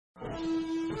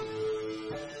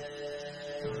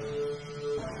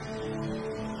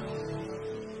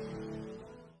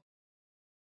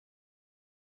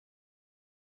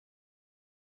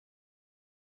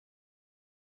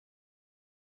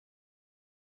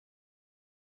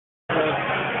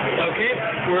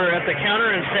We're at the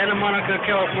counter in Santa Monica,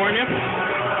 California,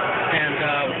 and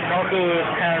Marco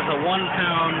has a 1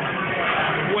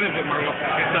 pound. What is it, Marco?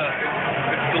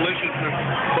 It's delicious.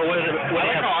 But what is it? What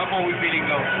I'm always eating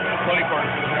body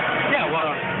parts. Yeah,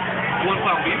 well, 1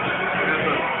 pound beef.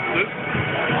 There's this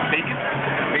bacon,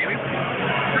 maybe.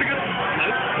 Pretty good.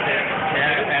 Nice.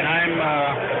 Yeah, and I'm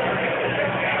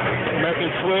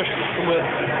American Swiss with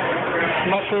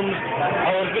mushrooms.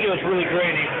 Oh, this video is really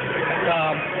grainy.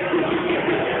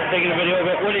 Taking a video of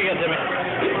it. What do you got, Timmy?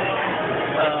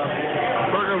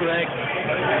 Burger with egg.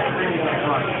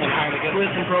 And with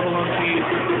some provolone cheese.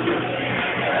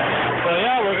 So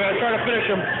yeah, we're going to try to finish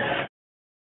them.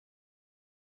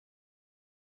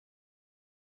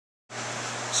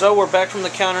 So we're back from the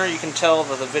counter. You can tell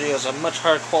that the video is a much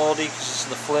higher quality because it's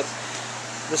the flip.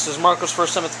 This is Marco's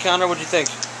first time at the counter. What do you think?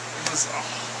 It was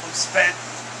spent.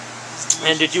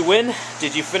 And did you win?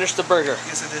 Did you finish the burger?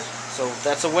 Yes, I did. So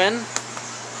that's a win.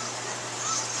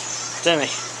 Timmy,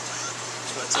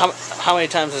 how many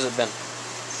times has it been?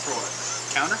 For what?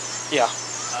 Counter? Yeah.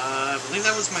 I believe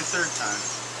that was my 3rd time.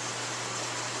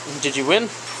 Did you win?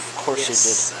 Of course you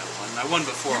did. I won. I won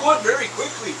before. You won very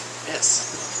quickly. Yes.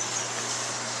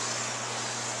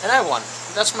 And I won.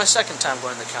 That's my 2nd time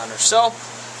going to the counter. So,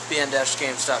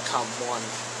 bn-games.com won.